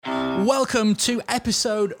Welcome to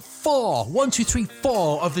episode 4,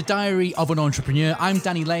 4 of the Diary of an Entrepreneur. I'm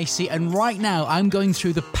Danny Lacey, and right now I'm going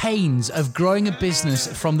through the pains of growing a business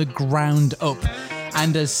from the ground up.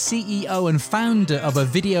 And as CEO and founder of a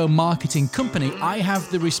video marketing company, I have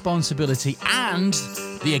the responsibility and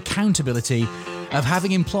the accountability of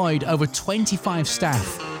having employed over 25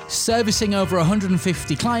 staff, servicing over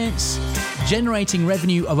 150 clients, generating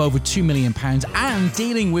revenue of over £2 million, and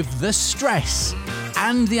dealing with the stress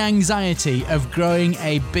and the anxiety of growing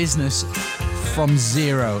a business from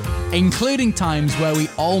zero, including times where we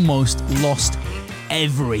almost lost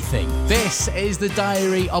everything. This is the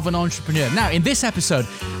Diary of an Entrepreneur. Now, in this episode,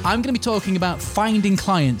 I'm going to be talking about finding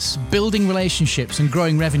clients, building relationships, and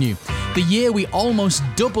growing revenue. The year we almost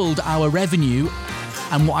doubled our revenue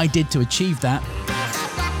and what I did to achieve that.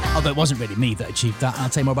 Although it wasn't really me that achieved that. I'll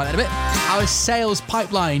tell you more about that in a bit. Our sales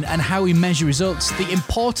pipeline and how we measure results. The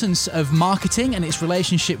importance of marketing and its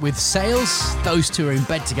relationship with sales. Those two are in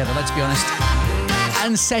bed together, let's be honest.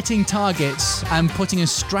 And setting targets and putting a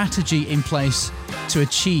strategy in place to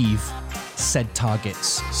achieve said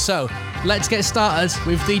targets. So, let's get started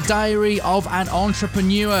with the Diary of an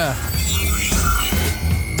Entrepreneur.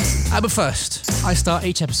 But first, I start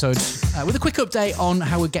each episode with a quick update on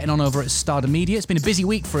how we're getting on over at Stardom Media. It's been a busy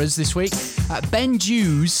week for us this week. Ben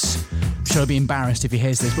Jews, I'm sure he'll be embarrassed if he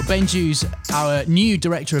hears this, but Ben Jews, our new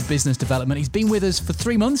Director of Business Development, he's been with us for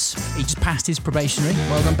 3 months. He just passed his probationary.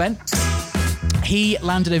 Well done, Ben. He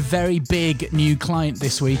landed a very big new client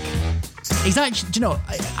this week. He's actually, do you know,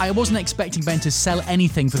 I wasn't expecting Ben to sell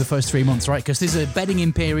anything for the first 3 months, right? Because there's a bedding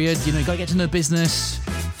in period, you know, you got to get to know the business,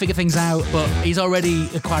 figure things out, but he's already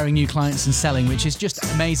acquiring new clients and selling, which is just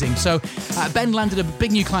amazing. So Ben landed a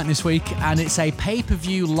big new client this week, and it's a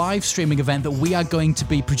pay-per-view live streaming event that we are going to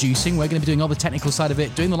be producing. We're going to be doing all the technical side of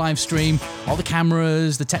it, doing the live stream, all the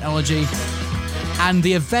cameras, the technology. And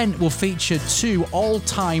the event will feature 2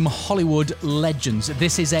 all-time Hollywood legends.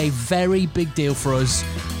 This is a very big deal for us.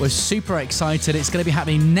 We're super excited. It's going to be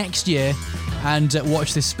happening next year, and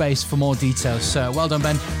watch this space for more details. So well done,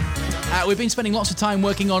 Ben. We've been spending lots of time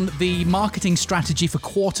working on the marketing strategy for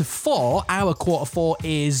quarter 4. Our quarter 4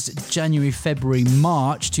 is January, February,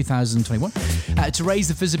 March 2021. To raise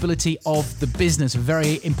the visibility of the business, a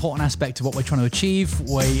very important aspect of what we're trying to achieve.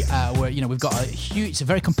 We've got it's a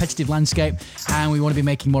very competitive landscape, and we want to be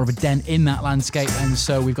making more of a dent in that landscape. And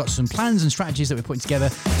so we've got some plans and strategies that we're putting together,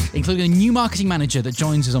 including a new marketing manager that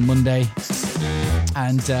joins us on Monday.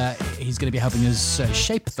 And he's going to be helping us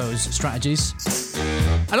shape those strategies.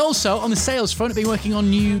 And also, on the sales front, I've been working on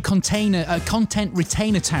new content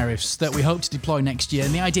retainer tariffs that we hope to deploy next year.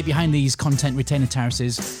 And the idea behind these content retainer tariffs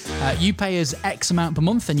is you pay us X amount per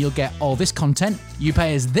month and you'll get all this content. You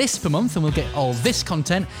pay us this per month and we'll get all this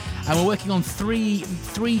content. And we're working on three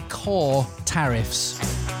core tariffs.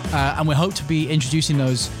 And we hope to be introducing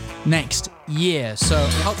those next year. So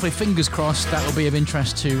hopefully, fingers crossed, that will be of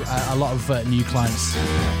interest to a lot of new clients.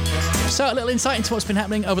 So a little insight into what's been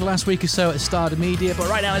happening over the last week or so at Stardom Media. But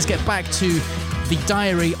right now, let's get back to the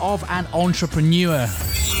Diary of an Entrepreneur.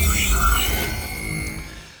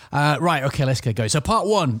 Let's get going. So part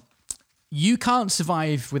 1, you can't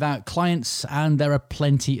survive without clients, and there are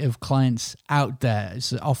plenty of clients out there.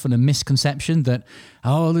 It's often a misconception that,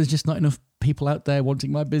 there's just not enough people out there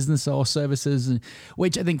wanting my business or services,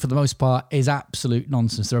 which I think for the most part is absolute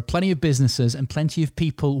nonsense. There are plenty of businesses and plenty of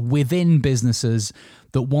people within businesses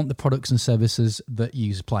that want the products and services that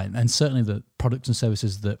you supply, and certainly the products and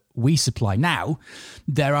services that we supply. Now,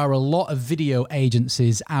 there are a lot of video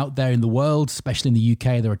agencies out there in the world, especially in the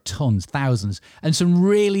UK. There are tons, thousands, and some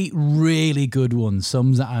really, really good ones,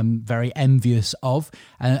 some that I'm very envious of,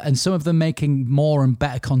 and some of them making more and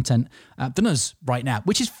better content than us right now,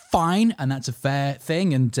 which is fine, and that's a fair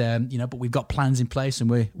thing, and but we've got plans in place,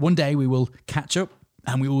 and one day we will catch up,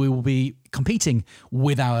 and we will be competing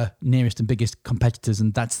with our nearest and biggest competitors,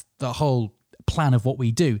 and that's the whole plan of what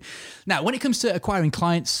we do. Now, when it comes to acquiring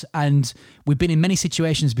clients, and we've been in many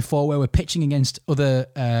situations before where we're pitching against other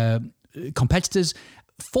competitors,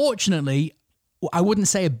 fortunately, I wouldn't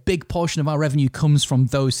say a big portion of our revenue comes from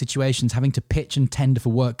those situations, having to pitch and tender for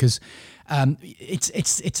work, because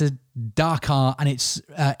it's a dark art, and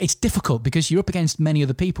it's difficult because you're up against many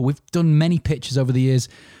other people. We've done many pitches over the years,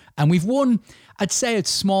 and we've won, I'd say, a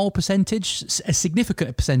small percentage, a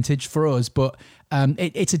significant percentage for us, but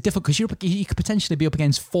it's a difficult, because you could potentially be up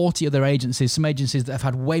against 40 other agencies, some agencies that have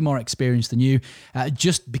had way more experience than you,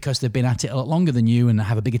 just because they've been at it a lot longer than you and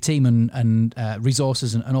have a bigger team and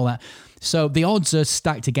resources and all that. So the odds are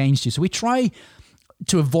stacked against you. So we try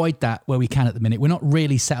to avoid that where we can at the minute. We're not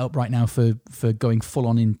really set up right now for going full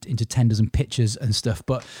on into tenders and pitches and stuff.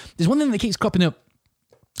 But there's one thing that keeps cropping up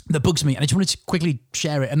that bugs me, and I just wanted to quickly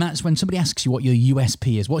share it, and that's when somebody asks you what your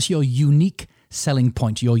USP is. What's your unique selling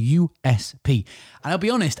point, your USP? And I'll be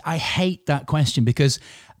honest, I hate that question because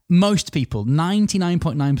most people,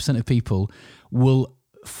 99.9% of people, will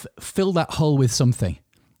fill that hole with something.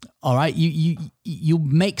 All right, you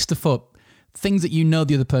make stuff up, things that you know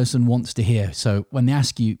the other person wants to hear. So when they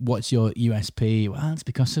ask you what's your USP, well, it's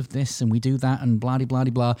because of this, and we do that, and blah blah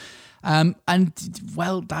blah. And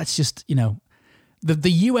well, that's just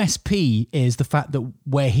The USP is the fact that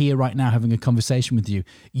we're here right now having a conversation with you.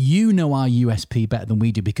 You know our USP better than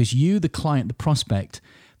we do because you, the client, the prospect,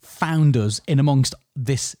 found us in amongst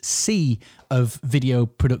this sea of video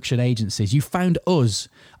production agencies. You found us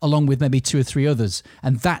along with maybe 2 or 3 others,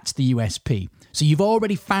 and that's the USP. So you've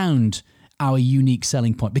already found our unique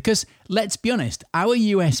selling point because, let's be honest, our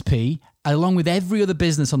USP, along with every other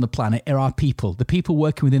business on the planet, are our people, the people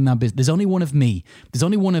working within our business. There's only one of me. There's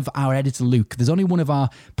only one of our editor, Luke. There's only one of our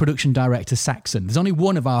production director, Saxon. There's only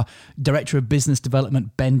one of our director of business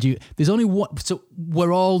development, Ben. There's only one. So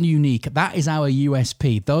we're all unique. That is our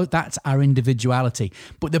USP, though. That's our individuality.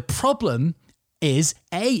 But the problem is,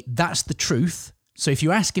 A, that's the truth. So if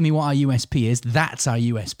you're asking me what our USP is, that's our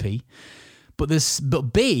USP.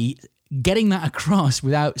 But B, getting that across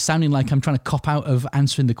without sounding like I'm trying to cop out of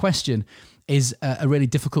answering the question is a really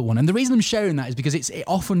difficult one. And the reason I'm sharing that is because it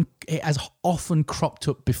has often cropped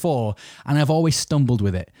up before, and I've always stumbled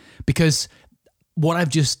with it. Because what I've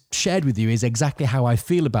just shared with you is exactly how I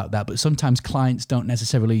feel about that, but sometimes clients don't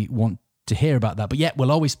necessarily want to hear about that. But yet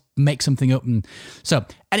we'll always make something up. And so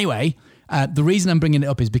anyway, the reason I'm bringing it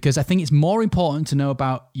up is because I think it's more important to know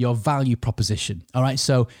about your value proposition. All right,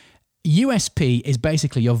 so USP is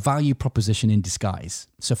basically your value proposition in disguise.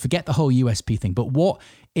 So forget the whole USP thing, but what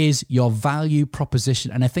is your value proposition?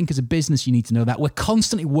 And I think as a business, you need to know that. We're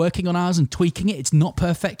constantly working on ours and tweaking it. It's not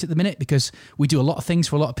perfect at the minute because we do a lot of things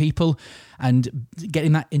for a lot of people, and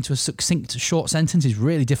getting that into a succinct, short sentence is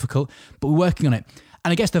really difficult, but we're working on it.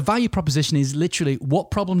 And I guess the value proposition is literally, what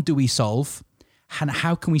problem do we solve and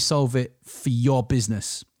how can we solve it for your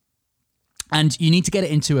business? And you need to get it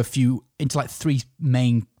into like 3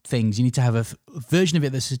 main things. You need to have a version of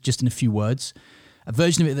it that's just in a few words, a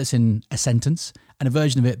version of it that's in a sentence, and a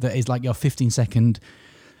version of it that is like your 15-second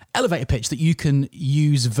elevator pitch that you can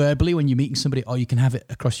use verbally when you're meeting somebody, or you can have it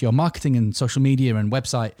across your marketing and social media and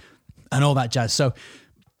website and all that jazz. So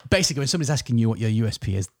basically, when somebody's asking you what your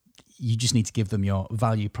USP is, you just need to give them your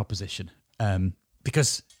value proposition,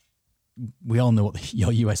 because we all know what your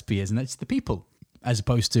USP is, and that's the people, as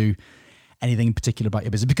opposed to anything in particular about your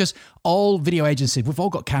business. Because all video agencies, we've all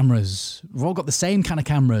got cameras. We've all got the same kind of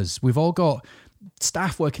cameras. We've all got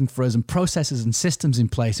staff working for us and processes and systems in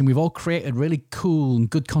place, and we've all created really cool and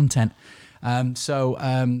good content. So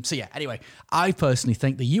yeah, anyway, I personally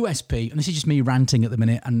think the USP, and this is just me ranting at the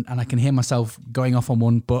minute, and I can hear myself going off on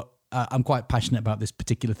one, but I'm quite passionate about this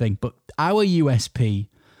particular thing. But our USP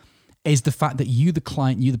is the fact that you, the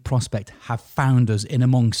client, you, the prospect, have found us in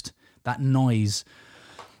amongst that noise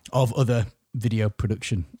of other video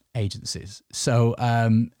production agencies. So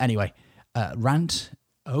anyway, rant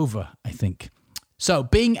over, I think. So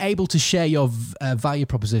being able to share your value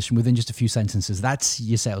proposition within just a few sentences, that's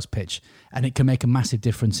your sales pitch. And it can make a massive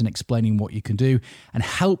difference in explaining what you can do and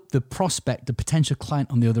help the prospect, the potential client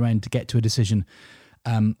on the other end, to get to a decision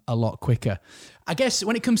a lot quicker. I guess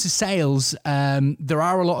when it comes to sales, there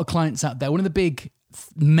are a lot of clients out there. One of the big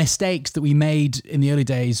mistakes that we made in the early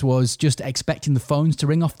days was just expecting the phones to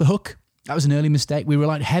ring off the hook. That was an early mistake. We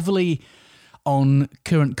relied heavily on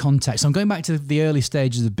current contacts. So I'm going back to the early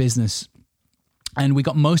stages of business, and we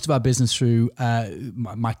got most of our business through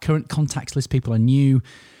my current contacts list, people I knew.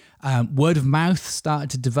 Word of mouth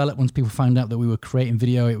started to develop once people found out that we were creating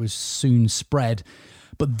video. It was soon spread.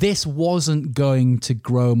 But this wasn't going to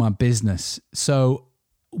grow my business. So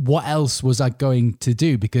what else was I going to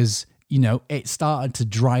do? Because it started to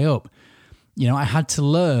dry up. I had to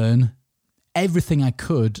learn everything I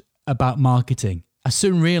could about marketing. I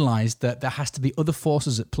soon realized that there has to be other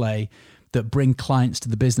forces at play that bring clients to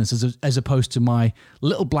the business, as opposed to my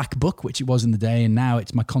little black book, which it was in the day, and now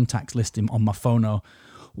it's my contacts list on my phone or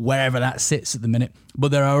wherever that sits at the minute.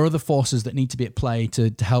 But there are other forces that need to be at play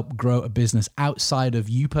to help grow a business outside of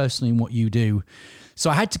you personally and what you do. So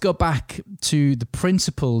I had to go back to the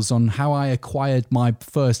principles on how I acquired my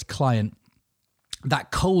first client,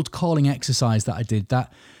 that cold calling exercise that I did,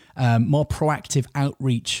 that more proactive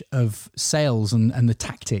outreach of sales and the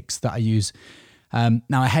tactics that I use.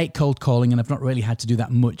 Now, I hate cold calling, and I've not really had to do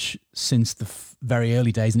that much since the very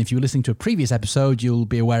early days. And if you were listening to a previous episode, you'll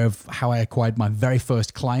be aware of how I acquired my very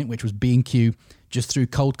first client, which was B&Q, just through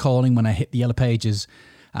cold calling when I hit the yellow pages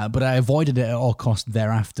but I avoided it at all costs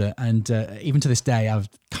thereafter. And even to this day, I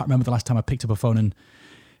can't remember the last time I picked up a phone and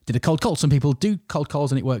did a cold call. Some people do cold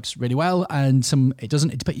calls and it works really well, and some it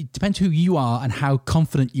doesn't. It depends who you are and how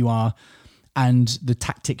confident you are and the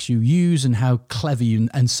tactics you use and how clever you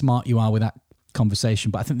and smart you are with that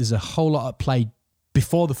conversation. But I think there's a whole lot at play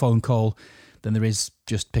before the phone call than there is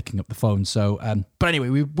just picking up the phone. So, but anyway,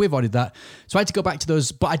 we avoided that. So I had to go back to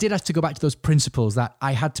those, but I did have to go back to those principles that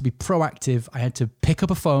I had to be proactive. I had to pick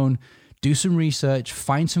up a phone, do some research,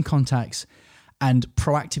 find some contacts, and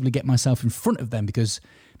proactively get myself in front of them, because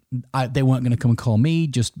they weren't going to come and call me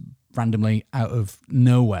just randomly out of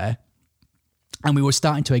nowhere. And we were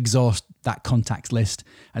starting to exhaust that contacts list,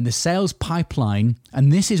 and the sales pipeline,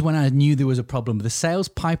 and this is when I knew there was a problem. The sales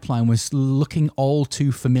pipeline was looking all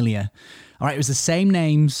too familiar. All right, it was the same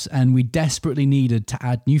names, and we desperately needed to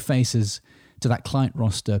add new faces to that client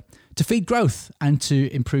roster to feed growth and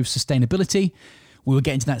to improve sustainability. We were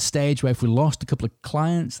getting to that stage where if we lost a couple of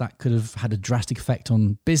clients, that could have had a drastic effect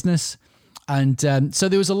on business. And so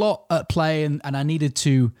there was a lot at play, and I needed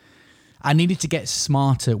to get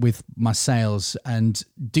smarter with my sales and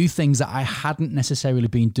do things that I hadn't necessarily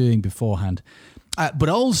been doing beforehand. But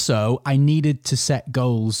also, I needed to set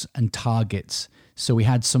goals and targets so we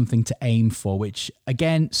had something to aim for, which,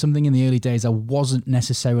 again, something in the early days I wasn't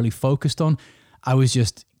necessarily focused on. I was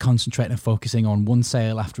just concentrating and focusing on one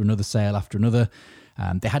sale after another sale after another.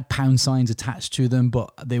 They had pound signs attached to them,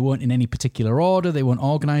 but they weren't in any particular order. They weren't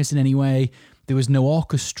organized in any way. There was no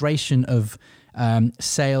orchestration of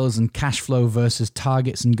sales and cash flow versus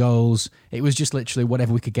targets and goals. It was just literally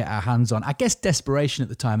whatever we could get our hands on. I guess desperation at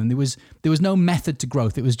the time, and there was no method to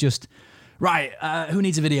growth. It was just, right, who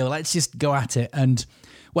needs a video? Let's just go at it. And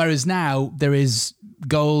whereas now there is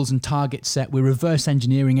goals and targets set, we're reverse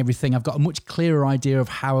engineering everything. I've got a much clearer idea of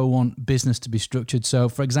how I want business to be structured. So,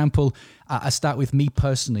 for example, I start with me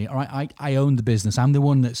personally. All right, I own the business. I'm the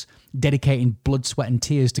one that's dedicating blood, sweat, and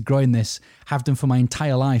tears to growing this. Have done for my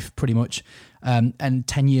entire life, pretty much, and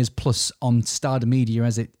 10 years plus on Starter Media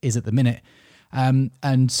as it is at the minute.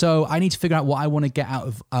 And so I need to figure out what I want to get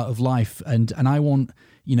out of life, and I want.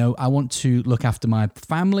 I want to look after my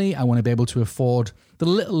family. I want to be able to afford the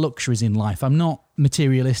little luxuries in life. I'm not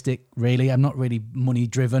materialistic, really. I'm not really money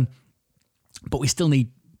driven, but we still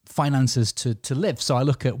need finances to live. So I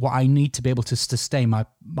look at what I need to be able to sustain my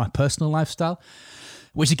personal lifestyle,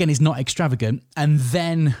 which again is not extravagant. And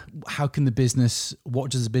then what does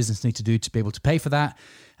the business need to do to be able to pay for that?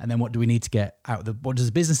 And then what do we need to get out of what does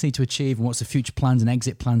the business need to achieve, and what's the future plans and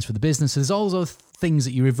exit plans for the business? So there's all those things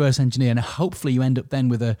that you reverse engineer, and hopefully you end up then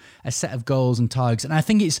with a set of goals and targets. And I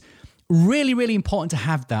think it's really, really important to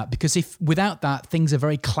have that, because if without that, things are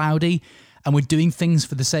very cloudy and we're doing things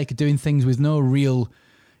for the sake of doing things with no real,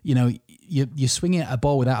 you're swinging at a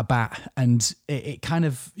ball without a bat, and it kind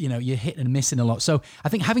of, you're hitting and missing a lot. So I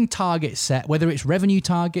think having targets set, whether it's revenue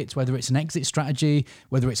targets, whether it's an exit strategy,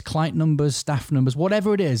 whether it's client numbers, staff numbers,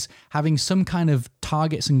 whatever it is, having some kind of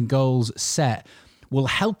targets and goals set will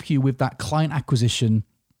help you with that client acquisition,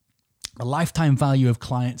 the lifetime value of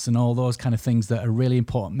clients, and all those kind of things that are really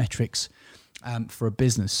important metrics for a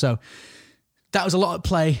business. So that was a lot at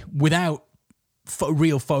play without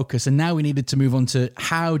real focus, and now we needed to move on to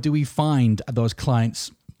how do we find those clients.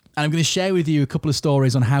 And I'm going to share with you a couple of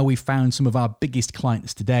stories on how we found some of our biggest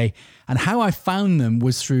clients today, and how I found them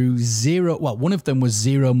was through one of them was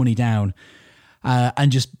zero money down,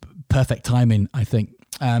 and just perfect timing, I think.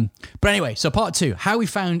 But anyway, so part 2, how we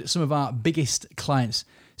found some of our biggest clients.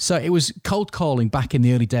 So it was cold calling back in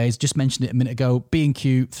the early days. Just mentioned it a minute ago.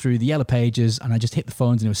 B&Q through the yellow pages, and I just hit the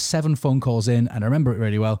phones, and it was 7 phone calls in, and I remember it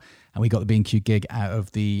really well. And we got the B&Q gig out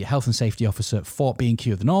of the health and safety officer for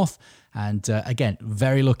B&Q of the North. And again,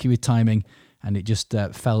 very lucky with timing, and it just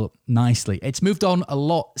fell nicely. It's moved on a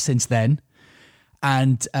lot since then,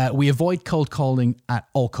 and we avoid cold calling at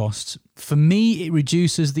all costs. For me, it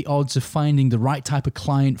reduces the odds of finding the right type of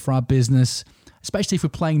client for our business, especially if we're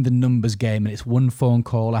playing the numbers game and it's one phone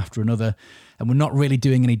call after another, and we're not really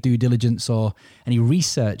doing any due diligence or any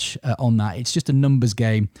research on that. It's just a numbers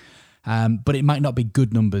game. But it might not be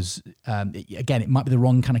good numbers. It might be the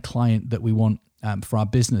wrong kind of client that we want for our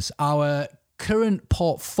business. Our current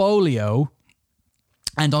portfolio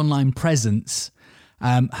and online presence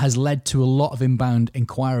has led to a lot of inbound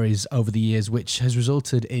inquiries over the years, which has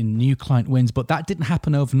resulted in new client wins. But that didn't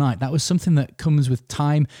happen overnight. That was something that comes with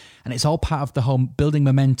time, and it's all part of the whole building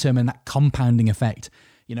momentum and that compounding effect.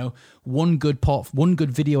 One good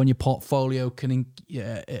video on your portfolio can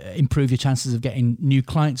improve your chances of getting new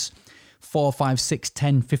clients. 4, 5, 6,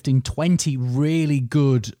 10, 15, 20 really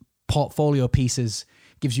good portfolio pieces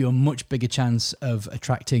gives you a much bigger chance of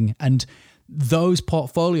attracting. And those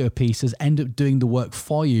portfolio pieces end up doing the work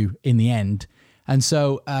for you in the end. And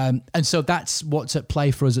so that's what's at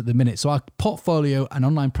play for us at the minute. So our portfolio and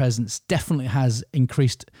online presence definitely has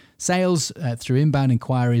increased sales through inbound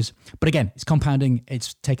inquiries. But again, it's compounding.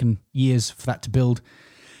 It's taken years for that to build.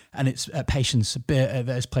 And it's patience that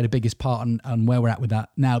has played a biggest part on where we're at with that.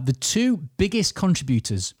 Now, the two biggest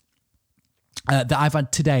contributors that I've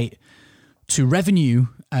had to date to revenue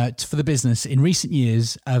for the business in recent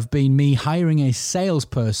years have been me hiring a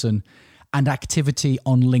salesperson and activity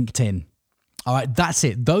on LinkedIn. All right, that's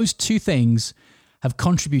it. Those two things have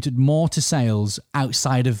contributed more to sales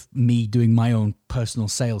outside of me doing my own personal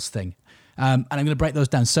sales thing. And I'm going to break those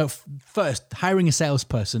down. So first, hiring a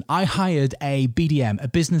salesperson. I hired a BDM, a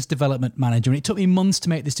business development manager, and it took me months to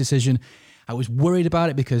make this decision. I was worried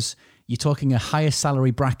about it because you're talking a higher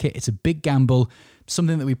salary bracket. It's a big gamble,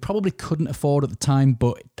 something that we probably couldn't afford at the time,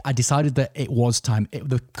 but I decided that it was time.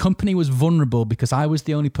 The company was vulnerable because I was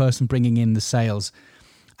the only person bringing in the sales.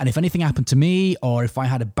 And if anything happened to me or if I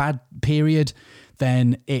had a bad period,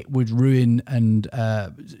 then it would ruin and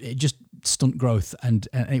it just stunt growth. And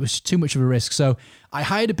it was too much of a risk. So I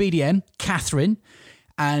hired a BDM, Catherine,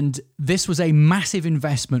 and this was a massive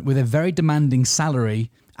investment with a very demanding salary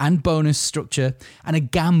and bonus structure and a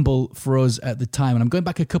gamble for us at the time. And I'm going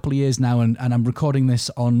back a couple of years now and I'm recording this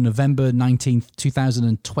on November 19th,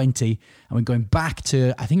 2020. And we're going back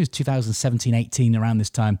to, I think it was 2017, 18 around this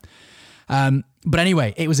time. But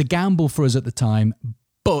anyway, it was a gamble for us at the time,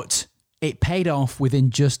 but it paid off within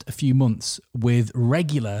just a few months with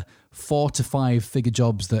regular 4 to 5 figure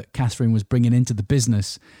jobs that Catherine was bringing into the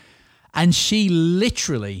business. And she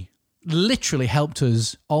literally helped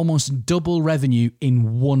us almost double revenue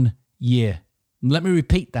in 1 year. Let me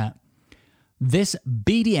repeat that. This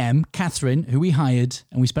BDM, Catherine, who we hired,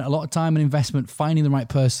 and we spent a lot of time and investment finding the right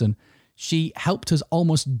person, she helped us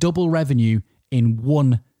almost double revenue in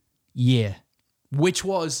 1 year, which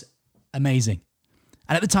was amazing.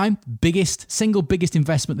 And at the time, single biggest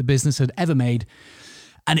investment the business had ever made,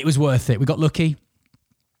 and it was worth it. We got lucky.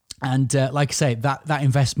 And like I say, that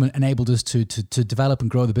investment enabled us to develop and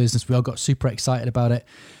grow the business. We all got super excited about it.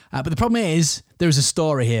 But the problem is, there is a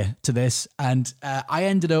story here to this. And I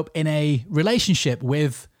ended up in a relationship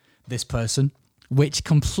with this person, which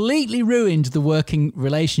completely ruined the working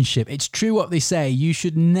relationship. It's true what they say. You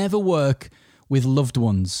should never work with loved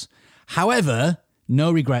ones. However,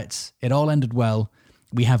 no regrets. It all ended well.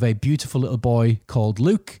 We have a beautiful little boy called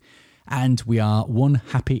Luke, and we are one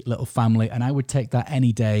happy little family, and I would take that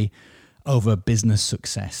any day over business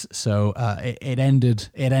success. So it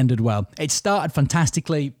ended well. It started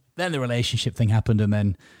fantastically, then the relationship thing happened, and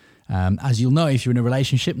then as you'll know, if you're in a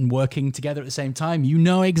relationship and working together at the same time, you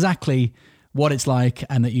know exactly what it's like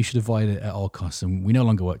and that you should avoid it at all costs. And we no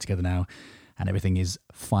longer work together now, and everything is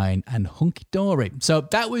fine and hunky-dory. So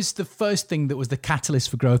that was the first thing that was the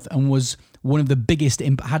catalyst for growth and was one of the biggest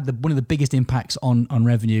impacts on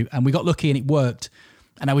revenue. And we got lucky and it worked.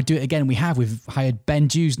 And I would do it again. We've hired Ben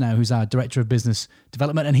Jews now, who's our director of business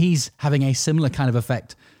development, and he's having a similar kind of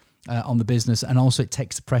effect on the business. And also it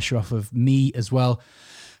takes the pressure off of me as well.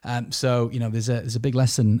 So there's a big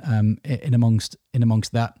lesson in amongst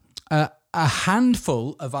that. A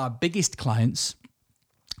handful of our biggest clients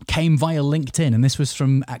came via LinkedIn, and this was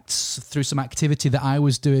through some activity that I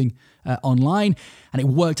was doing online, and it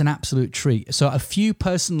worked an absolute treat. So a few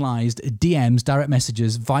personalized DMs, direct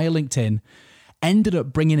messages via LinkedIn, ended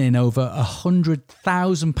up bringing in over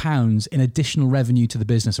 £100,000 in additional revenue to the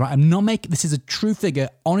business. Right, I'm not making this is a true figure,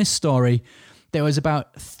 honest story. There was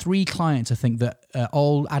about 3 clients, I think, that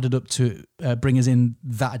all added up to bring us in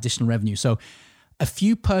that additional revenue. So a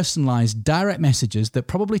few personalized direct messages that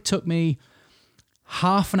probably took me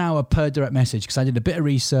half an hour per direct message because I did a bit of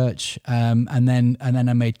research and then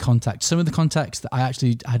I made contact. Some of the contacts that I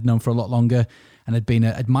actually had known for a lot longer and had been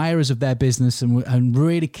admirers of their business and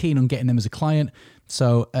really keen on getting them as a client.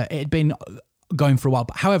 So it had been going for a while.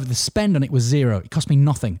 But however, the spend on it was zero. It cost me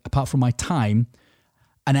nothing apart from my time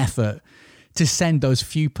and effort to send those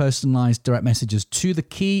few personalized direct messages to the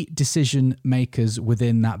key decision makers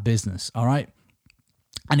within that business. All right.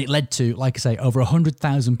 And it led to, like I say, over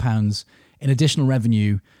 £100,000 in additional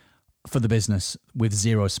revenue for the business with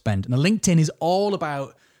zero spend. Now, LinkedIn is all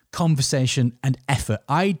about conversation and effort.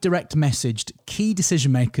 I direct messaged key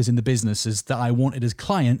decision makers in the businesses that I wanted as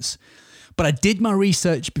clients, but I did my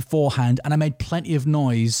research beforehand and I made plenty of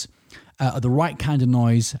noise, the right kind of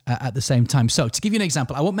noise at the same time. So to give you an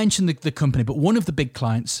example, I won't mention the company, but one of the big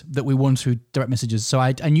clients that we won through direct messages. So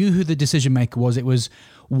I knew who the decision maker was. It was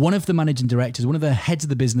one of the managing directors, one of the heads of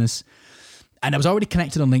the business. And I was already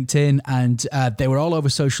connected on LinkedIn, and they were all over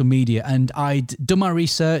social media. And I'd done my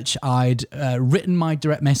research. I'd written my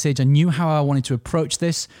direct message. I knew how I wanted to approach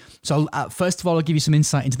this. So first of all, I'll give you some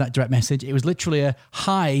insight into that direct message. It was literally a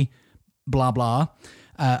hi, blah, blah.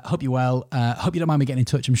 Hope you're well. Hope you don't mind me getting in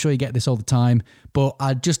touch. I'm sure you get this all the time. But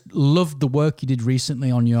I just loved the work you did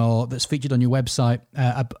recently that's featured on your website,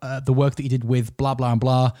 the work that you did with blah, blah, and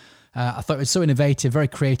blah. I thought it was so innovative, very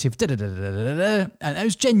creative, and it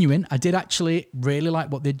was genuine. I did actually really like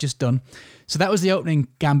what they'd just done. So that was the opening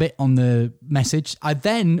gambit on the message. I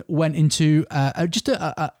then went into just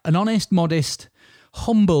an honest, modest,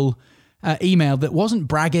 humble email that wasn't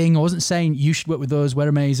bragging. I wasn't saying you should work with us, we're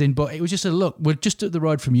amazing, but it was just look, we're just up the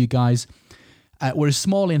road from you guys. We're a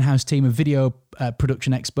small in-house team of video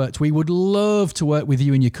production experts. We would love to work with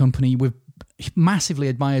you and your company. We've massively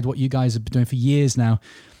admired what you guys have been doing for years now.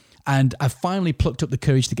 And I finally plucked up the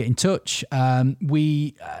courage to get in touch. Then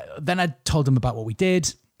I told them about what we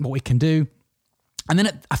did, what we can do. And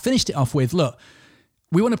then I finished it off with, look,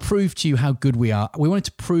 we want to prove to you how good we are. We wanted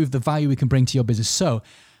to prove the value we can bring to your business. So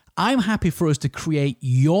I'm happy for us to create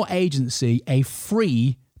your agency a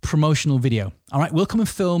free promotional video. All right, we'll come and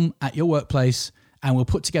film at your workplace, and we'll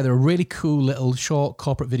put together a really cool little short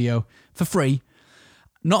corporate video for free.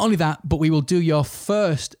 Not only that, but we will do your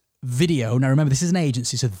first video. Now remember, this is an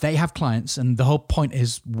agency, so they have clients, and the whole point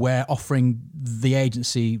is we're offering the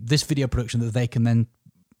agency this video production that they can then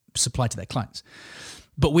supply to their clients.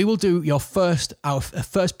 But we will do our first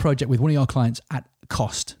project with one of your clients at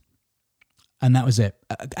cost. And that was it,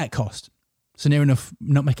 at cost. So near enough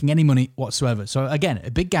not making any money whatsoever. So again,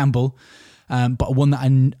 a big gamble, but one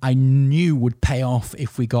that I knew would pay off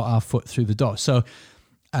if we got our foot through the door. So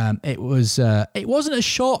it wasn't a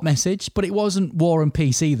short message, but it wasn't war and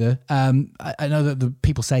peace either. I know that the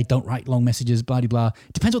people say don't write long messages, blah, blah, blah.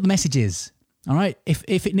 It depends what the message is. All right.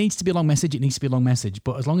 If it needs to be a long message, it needs to be a long message.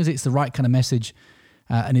 But as long as it's the right kind of message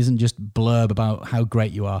and isn't just blurb about how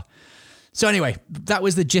great you are. So anyway, that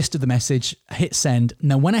was the gist of the message. I hit send.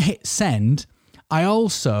 Now, when I hit send, I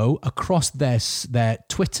also, across their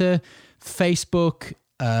Twitter, Facebook,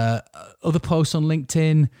 other posts on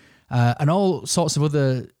LinkedIn, and all sorts of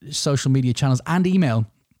other social media channels and email,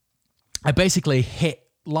 I basically hit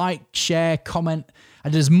like, share, comment. I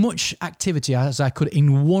did as much activity as I could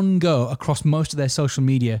in one go across most of their social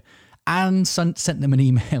media, and sent them an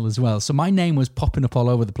email as well. So my name was popping up all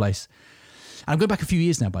over the place. And I'm going back a few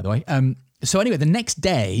years now, by the way. So anyway, the next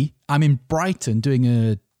day, I'm in Brighton doing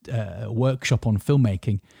a workshop on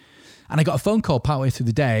filmmaking. And I got a phone call partway through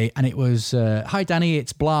the day, and it was, hi, Danny,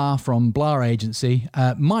 it's Blah from Blah Agency.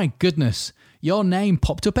 My goodness, your name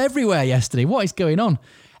popped up everywhere yesterday. What is going on?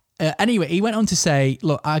 Anyway, he went on to say,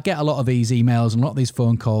 look, I get a lot of these emails and a lot of these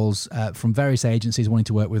phone calls from various agencies wanting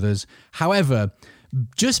to work with us. However,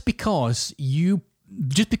 just because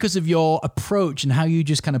of your approach and how you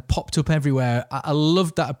just kind of popped up everywhere, I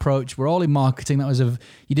loved that approach. We're all in marketing.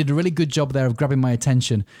 You did a really good job there of grabbing my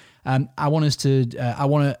attention. I want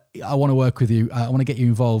to work with you. I want to get you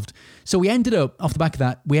involved. So we ended up, off the back of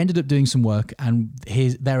that, doing some work, and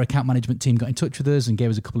their account management team got in touch with us and gave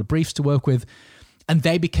us a couple of briefs to work with. And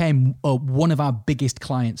they became one of our biggest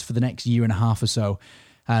clients for the next year and a half or so.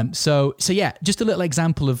 So yeah, just a little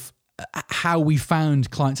example of how we found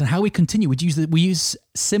clients and how we continue. We use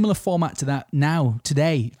similar format to that now,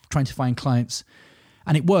 today, trying to find clients.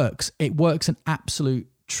 And it works. It works an absolute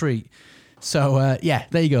treat. So yeah,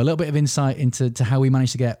 there you go. A little bit of insight into how we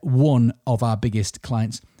managed to get one of our biggest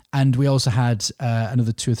clients. And we also had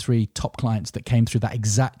another 2 or 3 top clients that came through that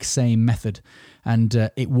exact same method. And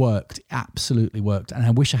it worked, absolutely worked. And I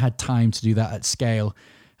wish I had time to do that at scale.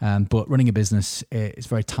 But running a business is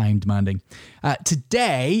very time demanding.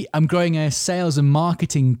 Today, I'm growing a sales and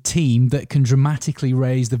marketing team that can dramatically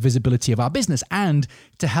raise the visibility of our business and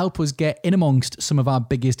to help us get in amongst some of our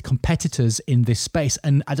biggest competitors in this space.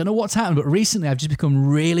 And I don't know what's happened, but recently I've just become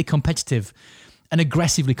really competitive and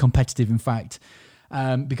aggressively competitive, in fact.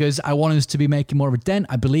 Because I want us to be making more of a dent.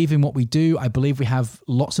 I believe in what we do. I believe we have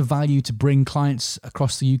lots of value to bring clients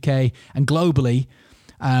across the UK and globally.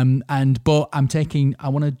 But I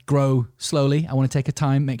want to grow slowly. I want to take a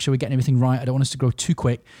time, make sure we're getting everything right. I don't want us to grow too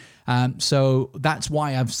quick. So that's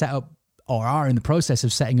why I've set up, or are in the process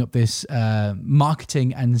of setting up, this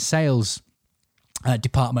marketing and sales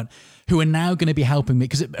department, who are now going to be helping me,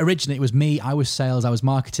 because originally it was me. I was sales, I was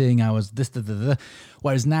marketing, I was this,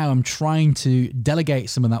 whereas now I'm trying to delegate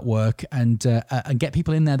some of that work and get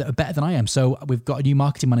people in there that are better than I am. So we've got a new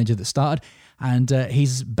marketing manager that started, and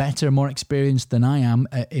he's better and more experienced than I am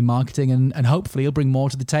in marketing, and hopefully he'll bring more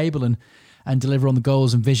to the table and and deliver on the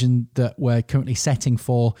goals and vision that we're currently setting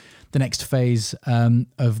for the next phase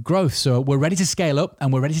of growth. So we're ready to scale up,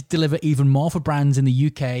 and we're ready to deliver even more for brands in the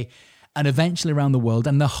UK and eventually around the world.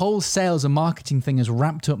 And the whole sales and marketing thing has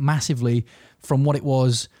ramped up massively from what it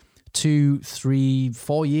was 2, 3,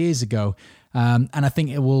 4 years ago. And I think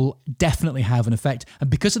it will definitely have an effect. And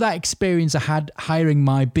because of that experience I had hiring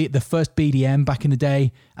the first BDM back in the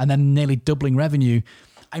day and then nearly doubling revenue,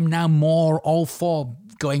 I'm now more all for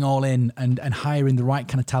going all in and hiring the right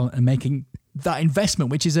kind of talent and making that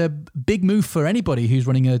investment, which is a big move for anybody who's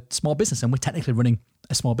running a small business. And we're technically running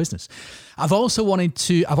a small business. I've also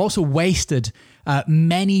wasted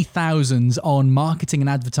many thousands on marketing and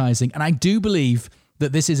advertising. And I do believe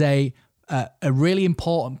that this is a really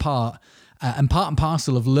important part and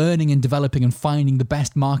parcel of learning and developing and finding the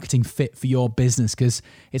best marketing fit for your business, because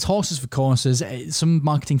it's horses for courses. Some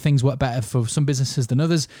marketing things work better for some businesses than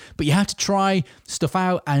others, but you have to try stuff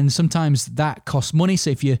out, and sometimes that costs money. So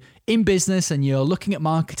if you're in business and you're looking at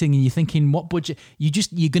marketing and you're thinking what budget,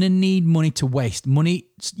 you're going to need money to waste. Money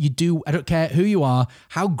you do, I don't care who you are,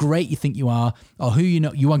 how great you think you are, or who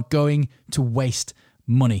you are going to waste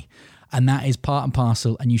money. And that is part and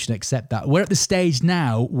parcel, and you should accept that. We're at the stage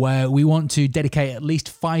now where we want to dedicate at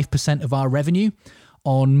least 5% of our revenue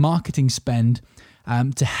on marketing spend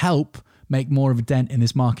to help make more of a dent in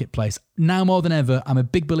this marketplace. Now more than ever, I'm a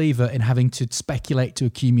big believer in having to speculate to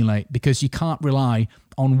accumulate, because you can't rely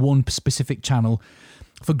on one specific channel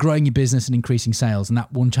for growing your business and increasing sales. And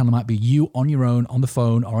that one channel might be you on your own, on the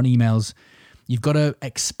phone or on emails. You've got to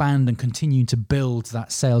expand and continue to build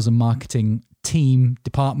that sales and marketing team,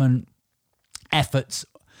 department, efforts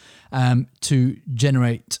to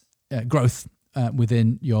generate growth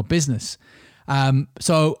within your business.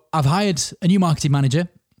 So I've hired a new marketing manager.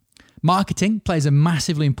 Marketing plays a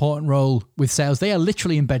massively important role with sales. They are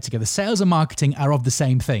literally in bed together. Sales and marketing are of the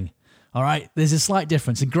same thing. All right. There's a slight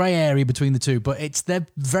difference, a gray area between the two, but they're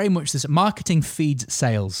very much this. Marketing feeds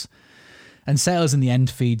sales. And sales in the end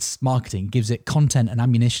feeds marketing, gives it content and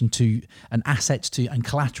ammunition to, and assets to, and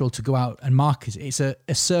collateral to go out and market. It's a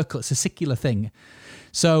circle, it's a circular thing.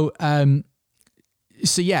 So I went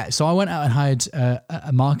out and hired a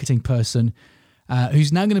marketing person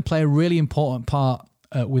who's now going to play a really important part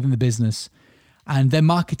within the business. And they're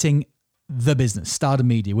marketing the business, Stardom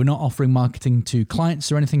Media. We're not offering marketing to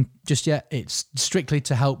clients or anything just yet. It's strictly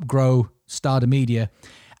to help grow Stardom Media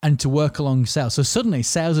and to work along sales. So suddenly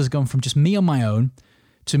sales has gone from just me on my own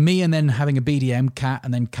to me and then having a BDM, Kat,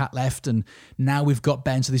 and then Kat left. And now we've got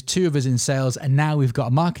Ben. So there's 2 of us in sales, and now we've got a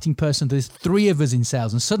marketing person. There's 3 of us in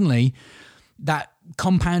sales. And suddenly that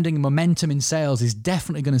compounding momentum in sales is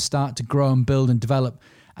definitely going to start to grow and build and develop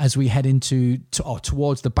as we head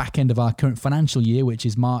towards the back end of our current financial year, which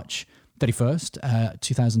is March 31st,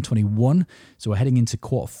 2021. So we're heading into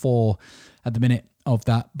quarter 4 at the minute of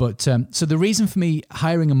that. But so the reason for me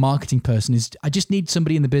hiring a marketing person is I just need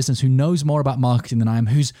somebody in the business who knows more about marketing than I am,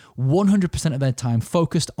 who's 100% of their time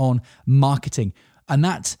focused on marketing. And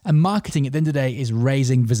marketing at the end of the day is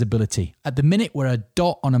raising visibility. At the minute, we're a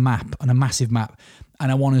dot on a map, on a massive map,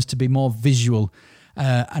 and I want us to be more visual.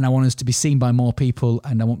 And I want us to be seen by more people,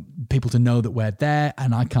 and I want people to know that we're there,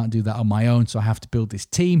 and I can't do that on my own, so I have to build this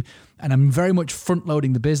team. And I'm very much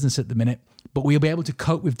front-loading the business at the minute, but we'll be able to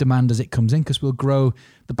cope with demand as it comes in, because we'll grow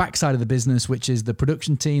the backside of the business, which is the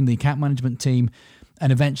production team, the account management team,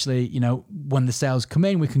 and eventually, when the sales come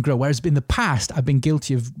in, we can grow. Whereas in the past, I've been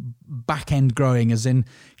guilty of back-end growing, as in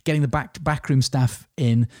getting the backroom staff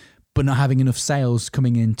in, but not having enough sales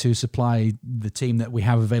coming in to supply the team that we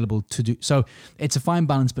have available to do. So it's a fine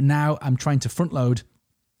balance, but now I'm trying to front load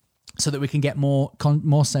so that we can get more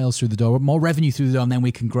sales through the door, more revenue through the door, and then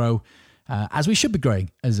we can grow as we should be growing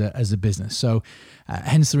as a business. So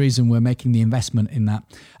hence the reason we're making the investment in that.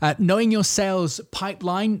 Knowing your sales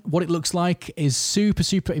pipeline, what it looks like, is super,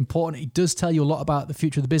 super important. It does tell you a lot about the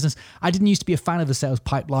future of the business. I didn't used to be a fan of the sales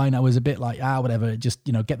pipeline. I was a bit like, whatever, just,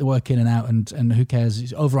 get the work in and out, and who cares?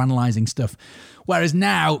 It's overanalyzing stuff. Whereas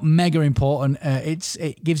now, mega important.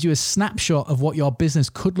 It gives you a snapshot of what your business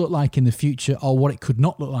could look like in the future, or what it could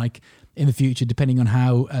not look like in the future, depending on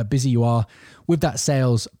how busy you are with that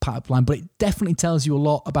sales pipeline. But it definitely tells you a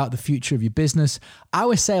lot about the future of your business.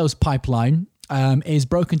 Our sales pipeline is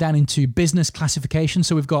broken down into business classification.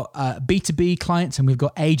 So we've got B2B clients and we've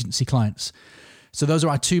got agency clients. So those are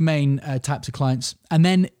our 2 main types of clients. And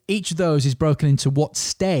then each of those is broken into what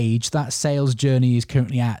stage that sales journey is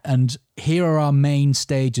currently at. And here are our main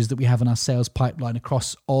stages that we have in our sales pipeline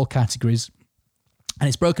across all categories. And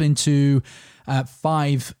it's broken into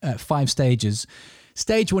 5 stages.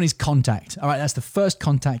 Stage 1 is contact. All right, that's the first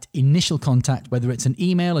contact, initial contact, whether it's an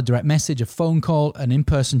email, a direct message, a phone call, an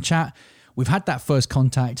in-person chat. We've had that first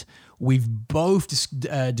contact. We've both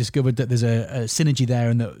discovered that there's a synergy there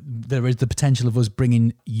and that there is the potential of us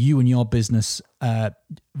bringing you and your business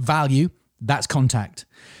value. That's contact.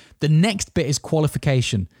 The next bit is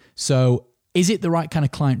qualification. So is it the right kind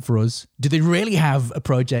of client for us? Do they really have a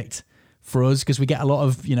project for us? Because we get a lot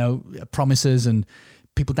of, promises and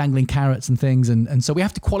people dangling carrots and things. And so we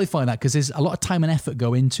have to qualify that because there's a lot of time and effort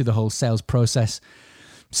go into the whole sales process.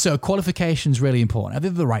 So qualification is really important. Are they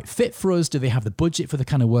the right fit for us? Do they have the budget for the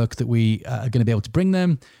kind of work that we are going to be able to bring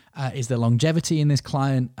them? Is there longevity in this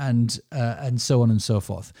client? And so on and so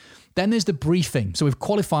forth. Then there's the briefing. So we've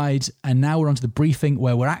qualified and now we're onto the briefing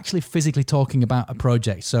where we're actually physically talking about a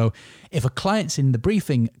project. So if a client's in the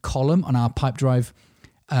briefing column on our Pipedrive,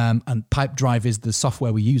 and Pipedrive is the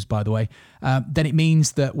software we use, by the way, then it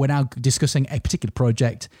means that we're now discussing a particular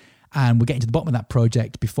project and we're getting to the bottom of that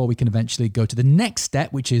project before we can eventually go to the next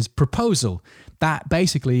step, which is proposal. That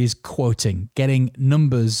basically is quoting, getting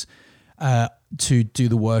numbers to do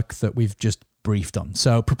the work that we've just briefed on.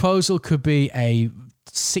 So proposal could be a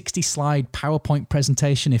 60-slide PowerPoint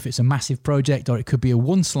presentation if it's a massive project, or it could be a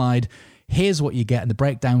one slide, here's what you get and the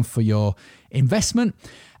breakdown for your investment.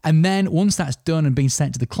 And then once that's done and been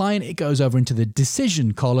sent to the client, it goes over into the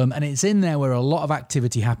decision column, and it's in there where a lot of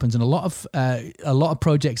activity happens, and a lot of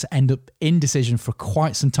projects end up in decision for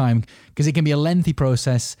quite some time because it can be a lengthy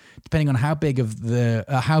process depending on how big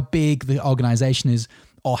the organization is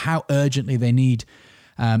or how urgently they need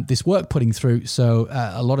this work putting through. So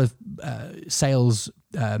a lot of sales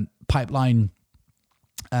pipeline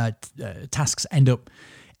tasks end up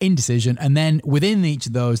in decision. And then within each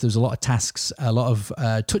of those, there's a lot of tasks, a lot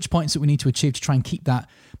of touch points that we need to achieve to try and keep that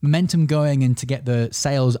momentum going and to get the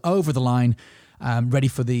sales over the line, ready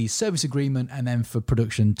for the service agreement and then for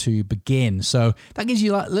production to begin. So that gives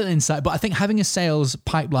you a little insight. But I think having a sales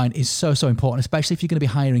pipeline is so important, especially if you're going to be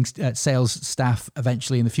hiring sales staff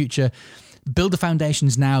eventually in the future. Build the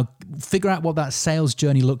foundations now, figure out what that sales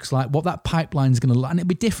journey looks like, what that pipeline is going to look like. And it'll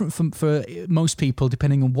be different for most people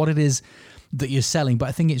depending on what it is that you're selling. But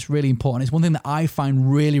I think it's really important. It's one thing that I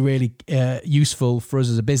find really, really useful for us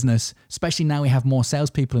as a business, especially now we have more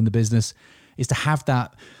salespeople in the business, is to have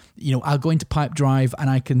that. I'll go into Pipedrive and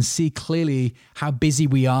I can see clearly how busy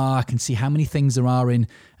we are. I can see how many things there are in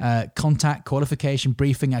contact, qualification,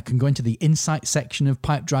 briefing. I can go into the insight section of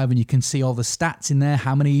Pipedrive and you can see all the stats in there,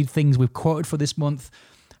 how many things we've quoted for this month,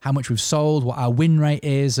 how much we've sold, what our win rate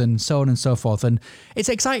is, and so on and so forth. And it's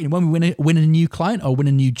exciting when we win a new client or win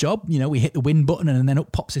a new job. We hit the win button and then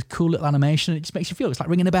up pops this cool little animation. It just makes you feel it's like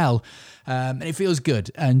ringing a bell, and it feels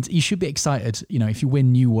good. And you should be excited, if you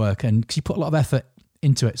win new work, and because you put a lot of effort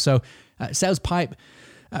into it. So sales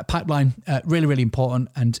pipeline, really, really important.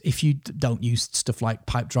 And if you don't use stuff like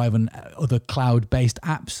Pipedrive and other cloud-based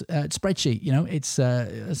apps, spreadsheet, it's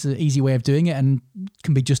an easy way of doing it and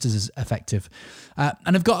can be just as effective.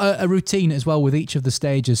 And I've got a routine as well with each of the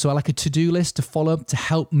stages. So I like a to-do list to follow to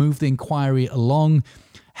help move the inquiry along,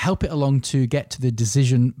 help it along to get to the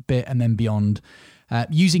decision bit and then beyond.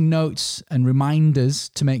 Using notes and reminders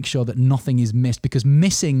to make sure that nothing is missed, because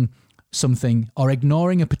missing something or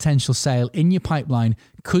ignoring a potential sale in your pipeline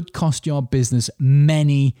could cost your business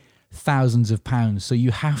many thousands of pounds. So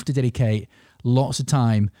you have to dedicate lots of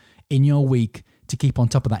time in your week to keep on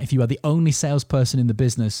top of that. If you are the only salesperson in the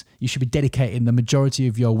business, you should be dedicating the majority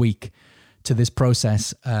of your week to this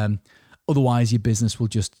process. Otherwise, your business will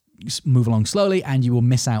just move along slowly and you will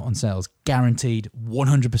miss out on sales. Guaranteed,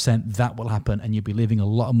 100% that will happen, and you'll be leaving a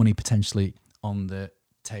lot of money potentially on the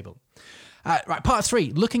table. Right, part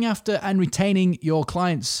 3, looking after and retaining your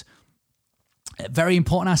clients. A very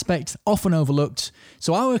important aspect, often overlooked.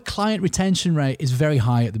 So our client retention rate is very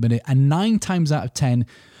high at the minute, and 9 times out of 10,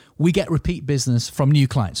 we get repeat business from new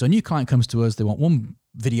clients. So a new client comes to us, they want one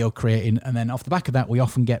video creating, and then off the back of that, we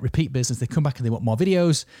often get repeat business. They come back and they want more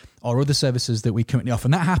videos or other services that we currently offer.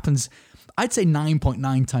 And that happens, I'd say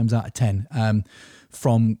 9.9 times out of 10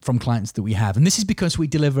 from clients that we have. And this is because we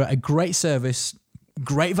deliver a great service,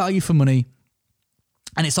 great value for money.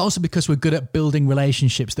 And it's also because we're good at building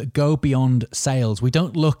relationships that go beyond sales. We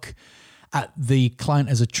don't look at the client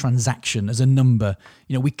as a transaction, as a number.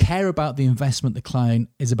 We care about the investment the client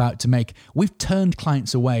is about to make. We've turned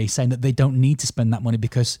clients away saying that they don't need to spend that money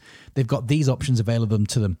because they've got these options available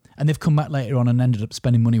to them. And they've come back later on and ended up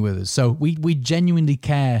spending money with us. So we genuinely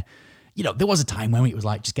care. There was a time when it was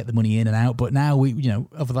like, just get the money in and out. But now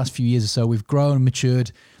over the last few years or so, we've grown and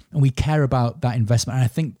matured, and we care about that investment. And I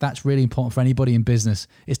think that's really important for anybody in business,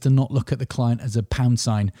 is to not look at the client as a pound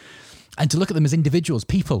sign. and to look at them as individuals,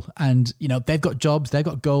 people. And, they've got jobs, they've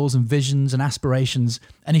got goals and visions and aspirations.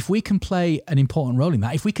 And if we can play an important role in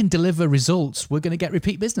that, if we can deliver results, we're going to get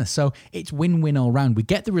repeat business. So it's win-win all round. We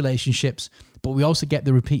get the relationships, but we also get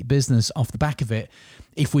the repeat business off the back of it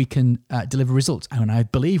if we can deliver results. And I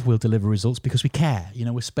believe we'll deliver results because we care.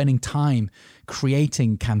 We're spending time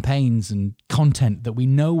creating campaigns and content that we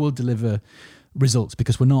know will deliver results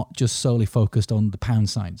because we're not just solely focused on the pound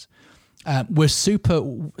signs. We're super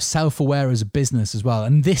self-aware as a business as well.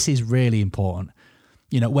 And this is really important.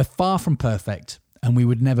 We're far from perfect and we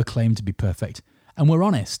would never claim to be perfect. And we're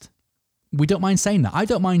honest. We don't mind saying that. I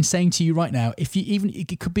don't mind saying to you right now,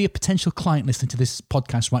 it could be a potential client listening to this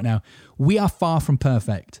podcast right now, we are far from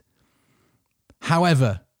perfect.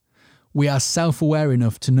 However, we are self-aware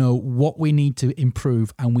enough to know what we need to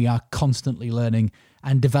improve, and we are constantly learning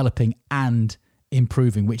and developing and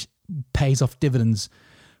improving, which pays off dividends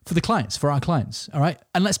for our clients, all right?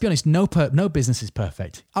 And let's be honest, no business is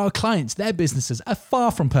perfect. Our clients, their businesses are far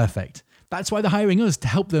from perfect. That's why they're hiring us to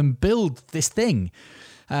help them build this thing.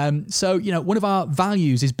 So, one of our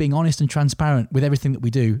values is being honest and transparent with everything that we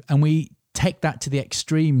do. And we take that to the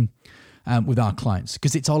extreme with our clients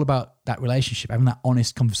because it's all about that relationship, having that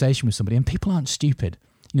honest conversation with somebody. And people aren't stupid.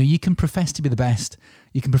 You can profess to be the best.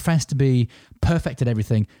 You can profess to be perfect at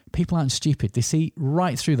everything. People aren't stupid. They see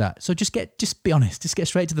right through that. So just be honest. Just get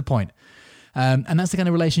straight to the point. And that's the kind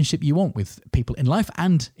of relationship you want with people in life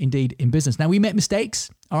and indeed in business. Now, we make mistakes,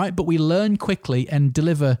 all right, but we learn quickly and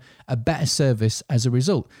deliver a better service as a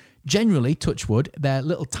result. Generally, touch wood, they're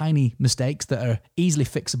little tiny mistakes that are easily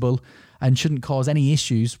fixable and shouldn't cause any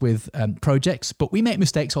issues with projects, but we make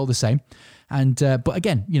mistakes all the same. And but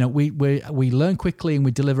again, we learn quickly and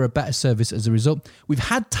we deliver a better service as a result. We've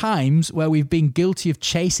had times where we've been guilty of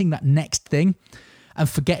chasing that next thing and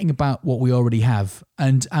forgetting about what we already have.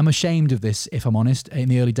 And I'm ashamed of this, if I'm honest. In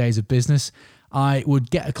the early days of business, I would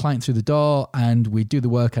get a client through the door and we'd do the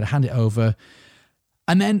work, I'd hand it over,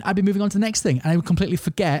 and then I'd be moving on to the next thing. And I would completely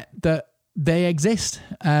forget that they exist.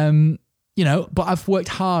 But I've worked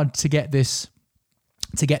hard to get this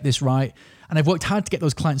right. And I've worked hard to get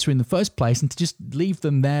those clients through in the first place, and to just leave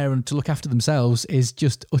them there and to look after themselves is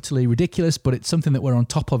just utterly ridiculous. But it's something that we're on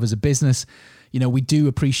top of as a business. We do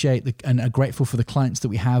appreciate and are grateful for the clients that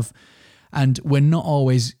we have, and we're not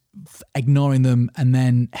always ignoring them and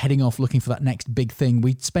then heading off looking for that next big thing.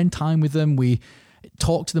 We spend time with them. We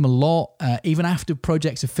talk to them a lot. Even after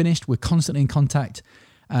projects are finished, we're constantly in contact.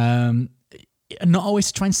 Not always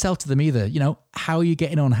to try and sell to them either. How are you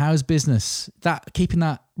getting on? How's business? Keeping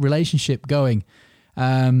that relationship going.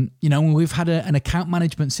 We've had an account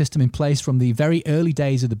management system in place from the very early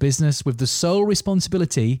days of the business with the sole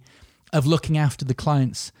responsibility of looking after the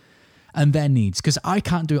clients and their needs, because I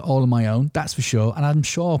can't do it all on my own, that's for sure. And I'm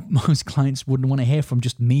sure most clients wouldn't want to hear from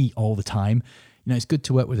just me all the time. It's good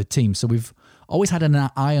to work with a team. So we've always had an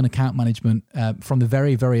eye on account management from the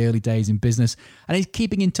very, very early days in business. And it's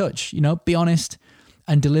keeping in touch, be honest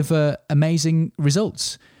and deliver amazing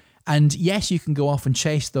results. And yes, you can go off and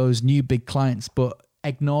chase those new big clients, but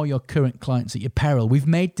ignore your current clients at your peril. We've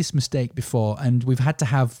made this mistake before, and we've had to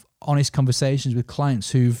have honest conversations with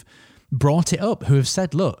clients who've brought it up, who have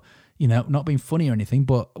said, look, not being funny or anything,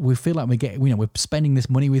 but we feel like we're spending this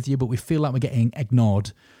money with you, but we feel like we're getting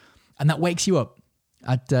ignored. And that wakes you up.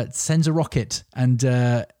 It sends a rocket. And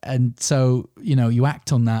so, you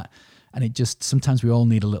act on that, and it just, sometimes we all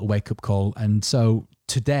need a little wake up call. And so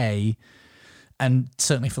today, and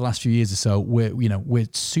certainly for the last few years or so, we're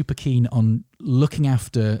super keen on looking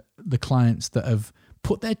after the clients that have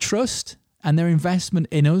put their trust and their investment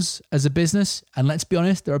in us as a business. And let's be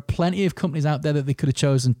honest, there are plenty of companies out there that they could have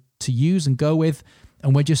chosen to use and go with.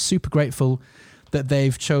 And we're just super grateful that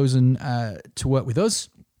they've chosen to work with us.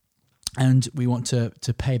 And we want to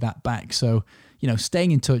pay that back. So, staying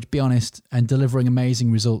in touch, be honest, and delivering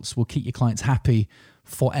amazing results will keep your clients happy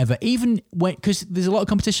forever. Even because there's a lot of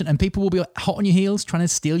competition and people will be hot on your heels trying to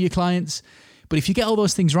steal your clients. But if you get all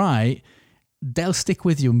those things right, they'll stick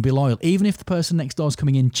with you and be loyal, even if the person next door is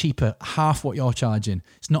coming in cheaper, half what you're charging.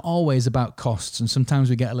 It's not always about costs, and sometimes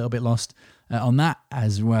we get a little bit lost on that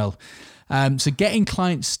as well. So getting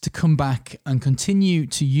clients to come back and continue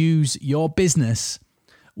to use your business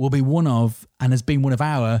will be one of, and has been one of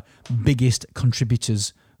our biggest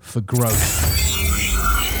contributors for growth.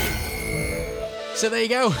 So there you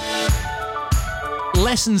go.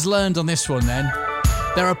 Lessons learned on this one then.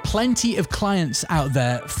 There are plenty of clients out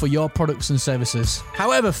there for your products and services.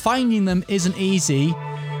 However, finding them isn't easy,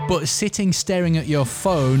 but sitting staring at your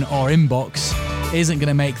phone or inbox isn't going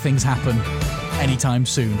to make things happen anytime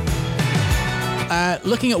soon.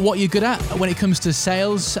 looking at what you're good at when it comes to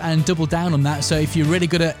sales and double down on that. So if you're really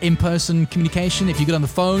good at in-person communication, if you're good on the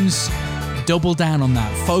phones, double down on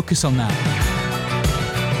that. Focus on that.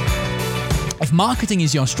 If marketing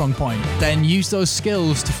is your strong point, then use those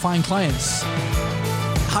skills to find clients.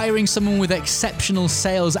 Hiring someone with exceptional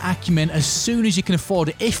sales acumen as soon as you can afford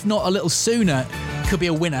it, if not a little sooner, could be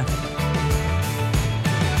a winner.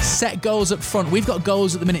 Set goals up front. We've got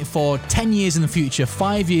goals at the minute for 10 years in the future,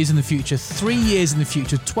 5 years in the future, 3 years in the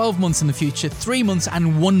future, 12 months in the future, 3 months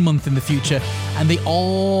and 1 month in the future. And they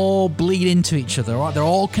all bleed into each other, right? They're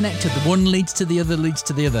all connected. The one leads to the other, leads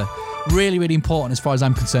to the other. Really, really important as far as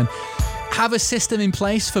I'm concerned. Have a system in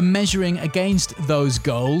place for measuring against those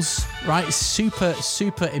goals, right? It's super,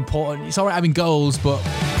 super important. It's all right having goals, but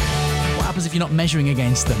what happens if you're not measuring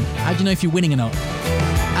against them? How do you know if you're winning or not?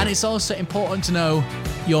 And it's also important to know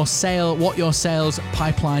what your sales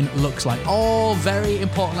pipeline looks like. All very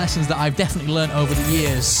important lessons that I've definitely learned over the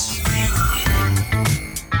years.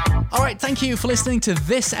 All right, thank you for listening to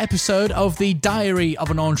this episode of The Diary of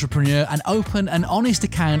an Entrepreneur, an open and honest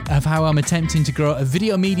account of how I'm attempting to grow a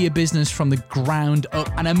video media business from the ground up.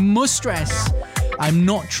 And I must stress, I'm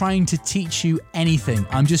not trying to teach you anything.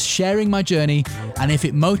 I'm just sharing my journey, and if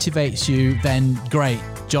it motivates you, then great,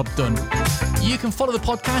 job done. You can follow the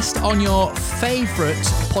podcast on your favourite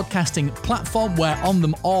podcasting platform. We're on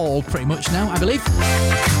them all pretty much now, I believe.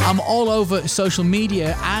 I'm all over social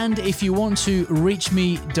media, and if you want to reach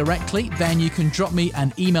me directly, then you can drop me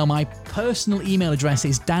an email. My personal email address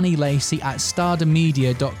is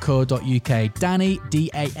dannylacy@stardamedia.co.uk. Danny,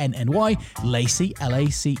 D-A-N-N-Y, Lacey,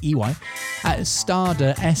 L-A-C-E-Y, at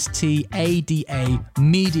Starda, S-T-A-D-A,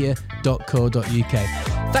 media.co.uk.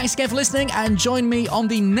 Thanks again for listening, and join me on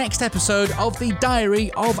the next episode of The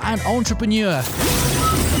Diary of an Entrepreneur.